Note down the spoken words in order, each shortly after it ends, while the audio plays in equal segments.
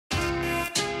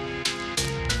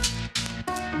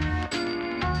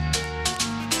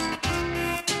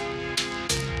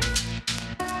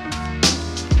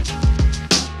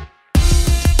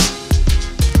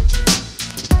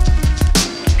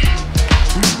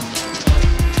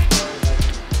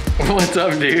What's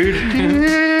up,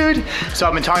 dude? So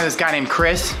I've been talking to this guy named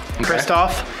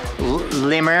Christoph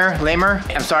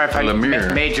Lemmer. I'm sorry if I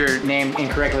made your name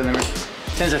incorrectly, Lemmer.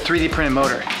 Sends a 3D printed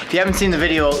motor. If you haven't seen the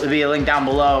video, there'll be a link down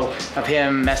below of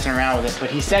him messing around with it. But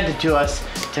he sent it to us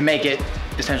to make it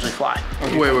essentially fly.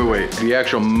 Wait. The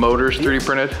actual motor's 3D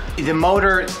printed? The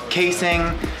motor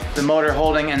casing, the motor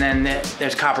holding, and then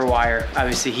there's copper wire.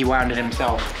 Obviously, he wound it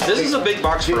himself. This is a big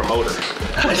box for a motor.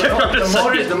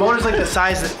 the motor's like the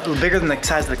size, bigger than the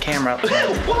size of the camera.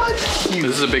 What? This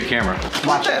is a big camera.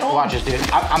 Watch this, dude.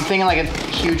 I'm thinking like a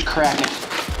huge Kraken.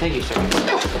 Thank you, sir.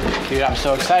 Dude, I'm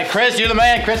so excited. Chris, you're the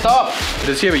man. Christoph.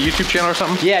 Does he have a YouTube channel or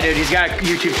something? Yeah, dude, he's got a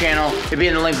YouTube channel. It'll be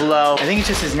in the link below. I think it's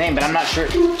just his name, but I'm not sure.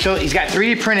 So he's got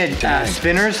 3D printed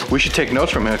spinners. We should take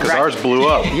notes from him because ours blew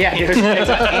up. Yeah, dude.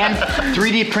 And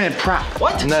 3D printed prop.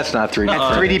 What? And that's not 3D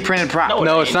printed. 3D printed prop.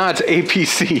 No, it's not. It's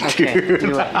APC, dude.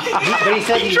 Okay. But he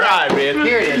said you tried, man.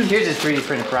 Here it is. Here's his 3D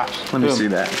printed props. Let me see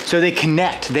that. So they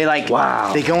connect. They like,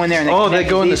 wow. They go in there and they connect. Oh, they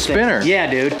go in the spinner. Yeah,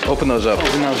 dude. Open those up.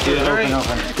 Open those, dude.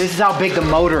 Open. This is how big the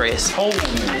motor is. Oh.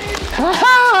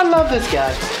 I love this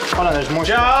guy. Hold on, there's more.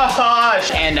 Josh!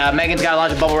 And Megan's got a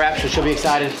lot of bubble wrap, so she'll be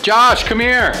excited. Josh, come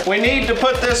here. We need to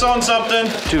put this on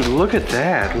something. Dude, look at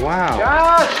that. Wow.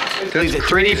 Josh! It's a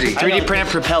 3D printed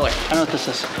propeller. I know what this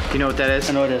is. You know what that is?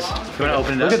 I know what it is. You want to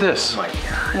open it up? Look at this. Oh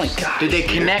my god. Dude, they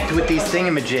connect with these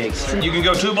thingamajigs. You can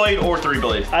go 2-blade or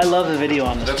 3-blade. I love the video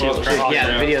on this too.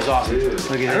 Yeah, the video's awesome.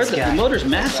 Look at this guy. The motor's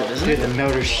massive, isn't it? Dude, the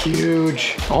motor's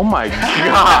huge. Oh my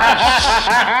gosh.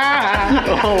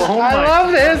 Oh my. I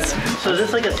love this. So is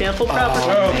this like a sample prop?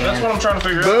 Oh, that's what I'm trying to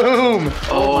figure out. Boom.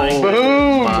 Oh my.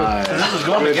 Boom. This is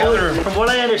going together. From what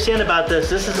I understand about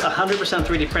this is 100%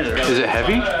 3D printed. Right? Is it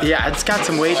heavy? Yeah, it's got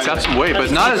some weight. It's got some weight,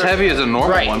 but not as heavy as a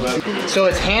normal one. So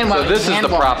it's hand wound. So this is the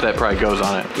prop that probably goes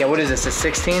on it. Yeah, what is this, a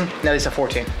 16? No, this is a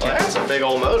 14. Well, that's a big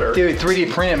old motor. Dude,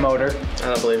 3D printed motor. I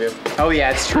don't believe you. Oh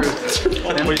yeah, it's true.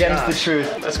 Them's the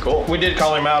truth. That's cool. We did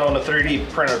call him out on the 3D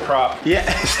printed prop. Yeah.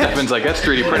 Stefan's like, that's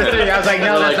 3D printed. I was like,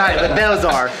 no, that's not it, but those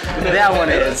are. That one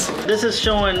is. This is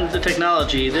showing the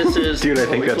technology. This is. Dude, I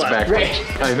think that's backwards.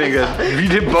 I think that you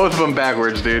did both of them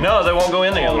backwards, dude. No, they won't go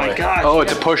in the other way. Oh my god. Oh,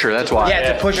 it's a pusher, that's why. Yeah,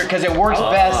 it's a pusher because it works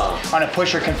best on a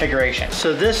pusher configuration.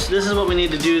 So this is what we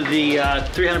need to do the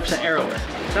 300% aero with.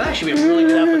 That'd actually be a really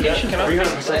good application.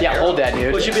 Yeah, hold that,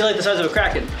 dude. Which should be like the size of a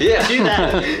Kraken. Yeah. Do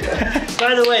that.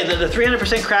 By the way, the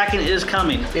 300% Kraken is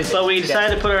coming. But we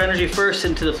decided to put our energy first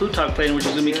into the flute talk plane, which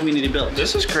is going to be community built.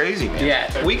 This is crazy, man.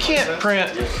 Yeah. We can't print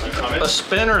a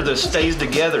spinner that stays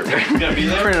together. Printed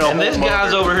And this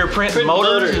guy's over here printing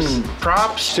motors and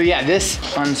props. So yeah, this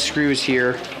unscrews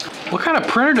here. What kind of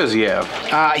printer does he have?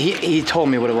 He told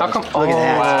me what it was. How come? Look at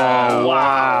that.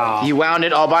 Wow. You wound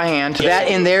it all by hand. That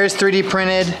in there is 3D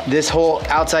printed. This whole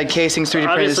outside casing's 3D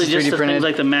printed. Obviously, This is just 3D the printed. things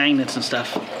like the magnets and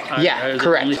stuff. Yeah,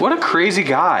 correct. What a crazy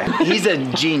guy. He's a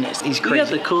genius. He's We got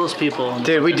crazy. the coolest people.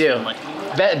 Dude, we do. Like,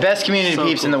 Best community So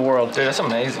peeps in cool. the world. Dude, that's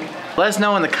amazing. Let us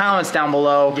know in the comments down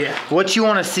below what you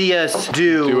want to see us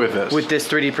do with this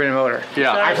 3D printed motor.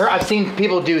 Yeah. I've seen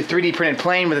people do 3D printed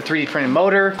plane with a 3D printed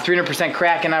motor, 300%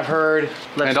 Kraken I've heard.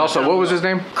 And also, what was his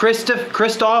name?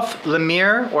 Christoph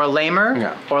Lemire or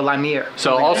Lamer or Lamir.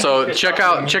 So also check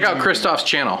out Christoph's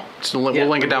channel. We'll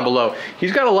link it down below.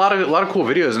 He's got a lot of cool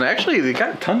videos, and actually they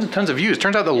got tons and tons of views.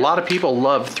 Turns out that a lot of people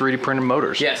love 3D printed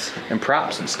motors. Yes. And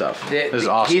props and stuff. This is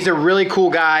awesome. He's a really cool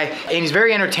guy, and he's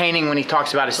very entertaining when he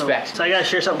talks about his specs. So I gotta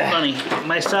share something funny.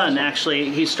 My son actually,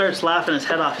 he starts laughing his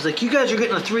head off. He's like, "You guys are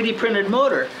getting a 3D printed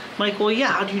motor." I'm like, "Well, yeah.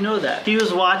 How do you know that?" He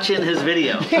was watching his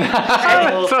video.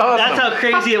 That's how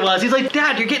crazy it was. He's like,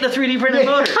 "Dad, you're getting a 3D printed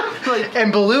motor." Like,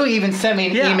 and Baloo even sent me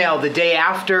an email the day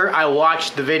after I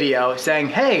watched the video saying,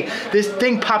 "Hey, this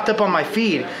thing popped up on my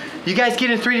feed. You guys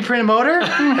getting a 3D printed motor?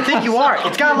 I think you are.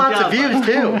 It's got lots of views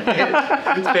too."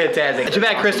 It's fantastic. Too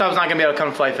bad Christoph's not gonna be able to come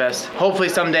to Flight Fest. Hopefully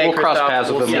someday, We'll cross Christoph,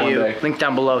 paths with him see one you. day. Link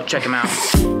down below. Check him out.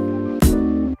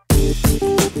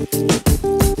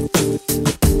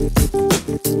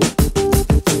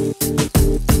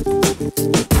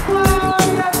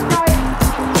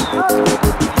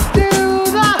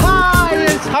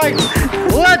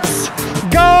 Let's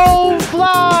go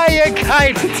fly a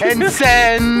kite and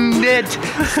send it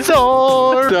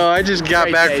soar. So I just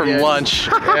got back from lunch,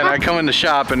 and I come in the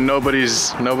shop, and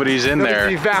nobody's in there.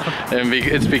 And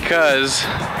it's because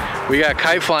we got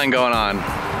kite flying going on.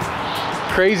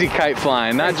 Crazy kite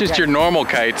flying, not just your normal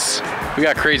kites. We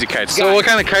got crazy kites. So what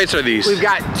kind of kites are these? We've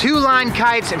got 2-line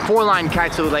kites and 4-line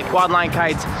kites, so like quad line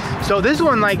kites. So this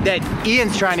one, like that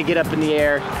Ian's trying to get up in the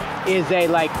air, is a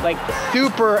like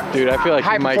super Dude, I feel like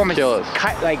high he might performance kill us.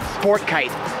 kite, like sport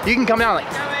kite. You can come down like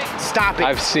stop it.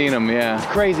 I've seen them, yeah. It's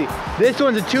crazy. This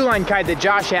one's a 2-line kite that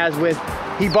Josh has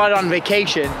he bought it on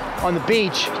vacation on the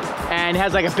beach and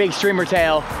has like a big streamer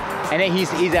tail, and he's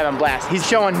having a blast. He's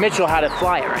showing Mitchell how to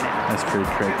fly it right now. That's pretty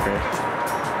great.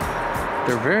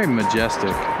 They're very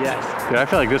majestic. Yes. Dude, I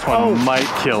feel like this one might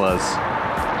kill us.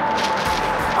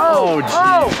 Oh, jeez.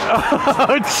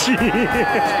 Oh, jeez.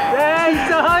 Hey,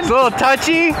 son. It's a little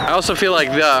touchy. I also feel like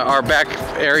our back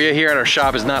area here at our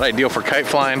shop is not ideal for kite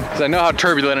flying, because I know how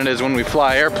turbulent it is when we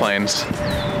fly airplanes.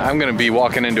 I'm gonna be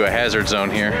walking into a hazard zone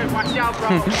here. Dude, watch out,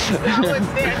 bro.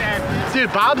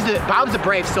 Dude, Bob's a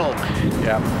brave soul.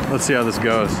 Yeah, let's see how this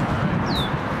goes.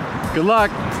 Good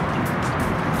luck.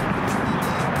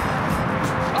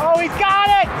 Oh, he's got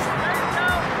it!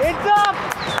 It's up!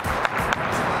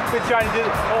 Been trying to do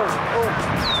this.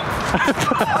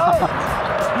 Oh.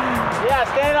 Yeah,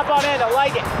 stand up on end. I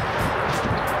like it.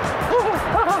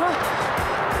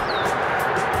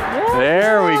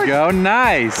 There we go.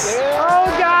 Nice. Oh,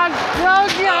 God. Oh,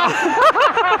 God.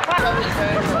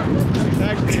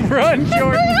 Run,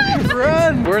 Jordan.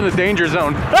 Run. We're in the danger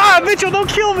zone. Ah, Mitchell, don't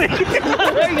kill me.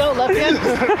 There you go, left hand.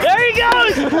 There he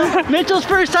goes. Mitchell's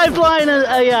first time flying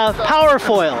a power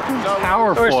foil.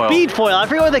 Power foil. Or speed foil. I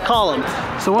forget what they call them.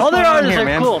 So what's all their going on artists here, are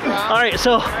man? cool. All right,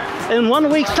 so in 1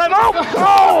 week's time,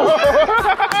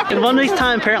 in 1 week's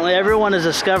time, apparently everyone has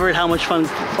discovered how much fun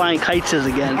flying kites is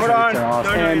again. Hold on.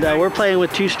 Awesome. And we're playing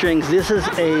with 2 strings. This is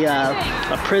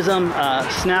a Prism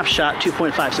Snapshot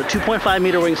 2.5, so 2.5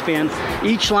 meter wingspan.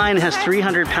 Each line has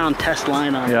 300-pound test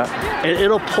line on it. Yeah.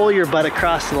 It'll pull your butt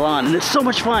across the lawn, and it's so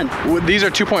much fun. These are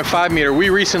 2.5 meter.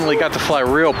 We recently got to fly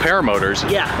real paramotors.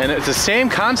 Yeah. And it's the same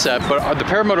concept, but the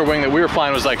paramotor wing that we were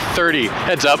flying was like 30.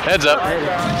 Heads up, heads up.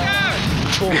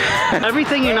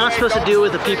 Everything you're not supposed to do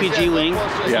with a PPG wing,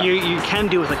 Yeah. you can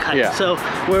do with a kite. Yeah. So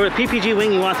where with PPG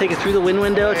wing, you want to take it through the wind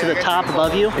window to the top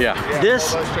above you. Yeah.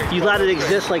 This, you let it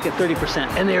exist like at 30%.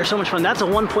 And they are so much fun. That's a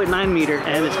 1.9 meter,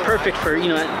 and it's perfect for, you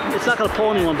know, it's not going to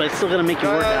pull anyone, but it's still going to make you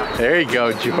work out. There you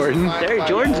go, Jordan. There,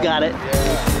 Jordan's got it.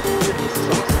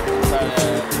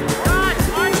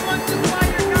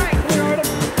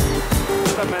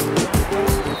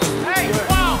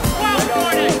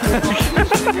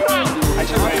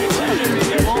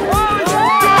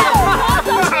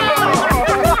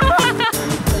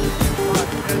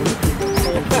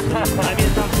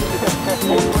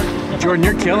 Jordan,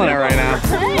 you're killing it right now.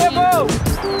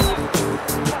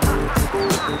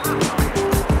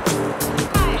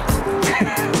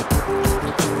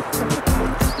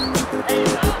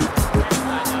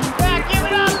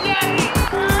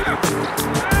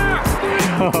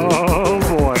 Oh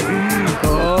boy.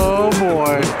 Oh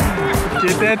boy.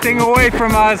 Get that thing away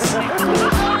from us.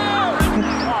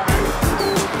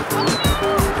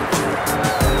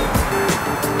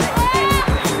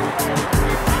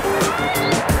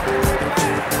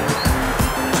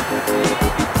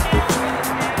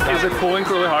 Is it pulling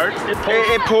really hard?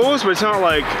 It pulls, but it's not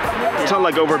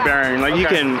like overbearing. Like you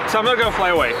can. So I'm not gonna fly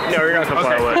away. No, you're not gonna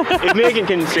fly away. If Megan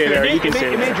can stay there, you can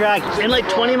stay It may there. drag. In like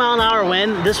 20-mile-an-hour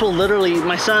wind, this will literally,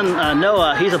 my son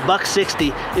Noah, he's a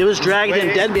 $160. It was dragging him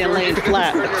dead man laying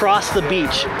flat across the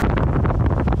beach.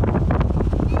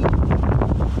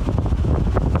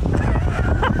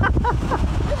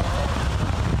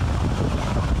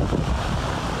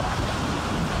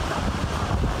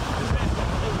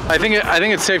 I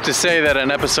think it's safe to say that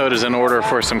an episode is in order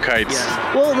for some kites.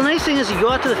 Yeah. Well, the nice thing is you go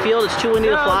out to the field, it's too windy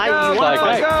to fly. You want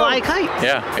to fly a kite.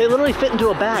 Yeah. They literally fit into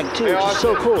a bag too, which is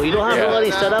so cool. You don't have to let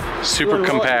any setup. Super You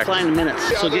compact. Fly in minutes.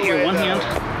 So get your one hand.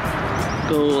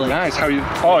 Go like Nice. How you?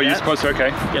 Oh, you're supposed to. Okay.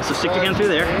 Yeah, so stick your hand through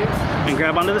there and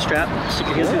grab onto the strap. Stick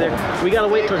your hand through there. We gotta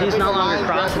wait till he's not longer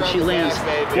across and she lands.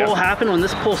 What will happen when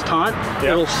this pulls taut?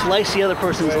 It'll slice the other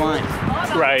person's line.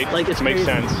 Right. Like it's makes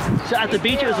crazy. sense. So at the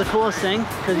beach, it was the coolest thing.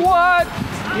 What?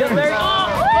 Yeah, very.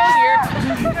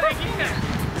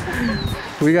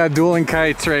 We got dueling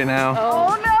kites right now.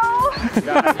 Oh no!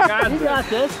 You got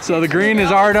this. So the green is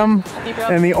Artem,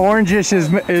 and the orangish is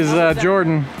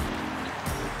Jordan.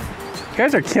 You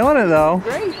guys are killing it though.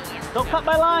 Great. Don't cut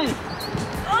my line.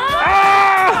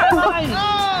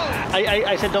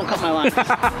 I said don't cut my line.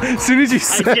 As soon as you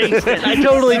said I jinxed it. I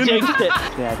totally jinxed it.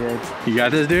 Yeah, dude. You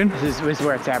got this, dude? This is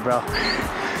where it's at, bro.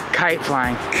 Kite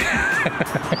flying.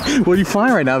 What are you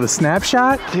flying right now? The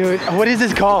Snapshot? Dude, what is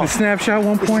this called? The Snapshot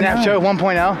 1.0. Snapshot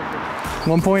 1.0?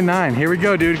 1.9. Here we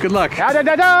go, dude. Good luck. Da, da,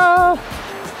 da, da.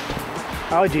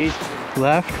 Oh, geez.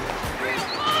 Left.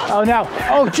 Oh, no.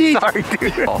 Oh, geez. Sorry,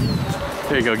 dude.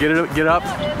 There you go. Get up.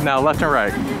 Now left and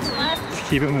right. Just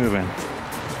keep it moving.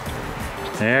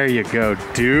 There you go,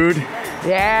 dude.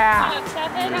 Yeah.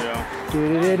 Do,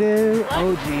 do, do, do.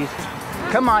 Oh, geez.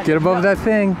 Come on. Get above that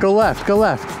thing. Go left. Go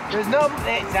left. There's no.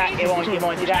 It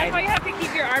won't do that. That's why you have to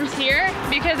keep your arms here,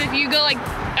 because if you go like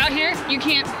out here, you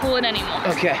can't pull it anymore.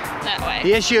 Okay. That way.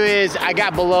 The issue is I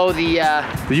got below the.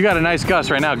 You got a nice gust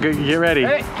right now. Get ready.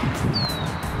 Hey.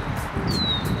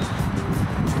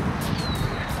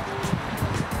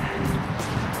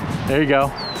 There you go.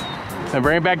 And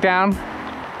bring it back down.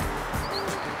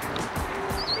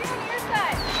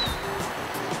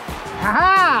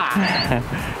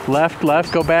 Ha-ha! Left,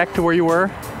 left, go back to where you were.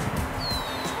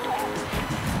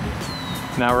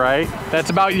 Now right. That's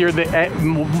about the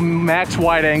max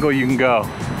wide angle you can go.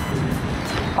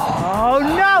 Oh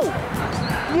no!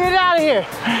 Get out of here!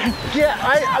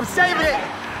 I'm saving it!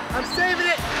 I'm saving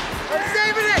it! I'm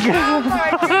saving it! Oh my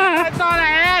God! I thought I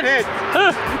had it!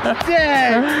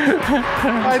 Dang!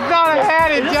 I thought I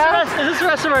had it, Jeff! Is this the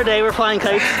rest of our day? We're flying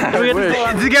kites?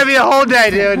 This is gonna be a whole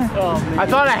day, dude. Oh, I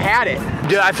thought I had it.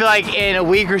 Dude, I feel like in a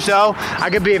week or so, I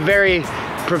could be a very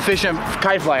proficient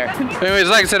kite flyer. Anyways,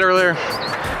 like I said earlier,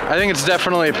 I think it's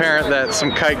definitely apparent that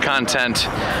some kite content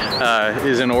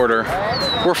is in order.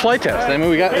 We're flight test. I mean,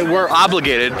 we're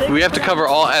obligated. We have to cover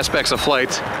all aspects of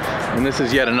flight. And this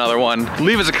is yet another one.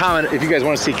 Leave us a comment if you guys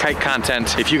want to see kite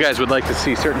content. If you guys would like to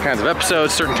see certain kinds of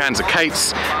episodes, certain kinds of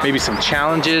kites, maybe some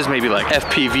challenges, maybe like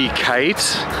FPV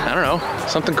kites. I don't know,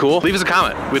 something cool. Leave us a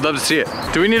comment. We'd love to see it.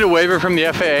 Do we need a waiver from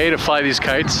the FAA to fly these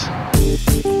kites?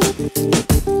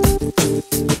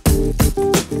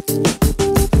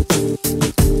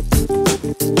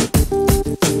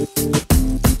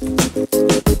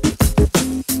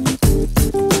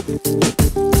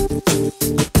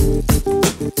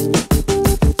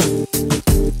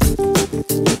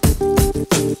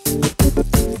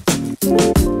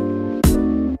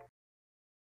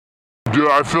 Dude,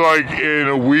 I feel like in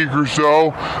a week or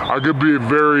so, I could be a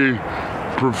very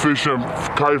proficient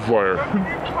kite flyer.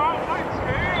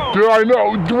 Dude, I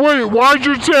know. Wait, why's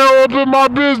your tail up in my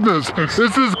business?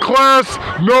 This is class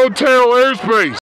no tail airspace.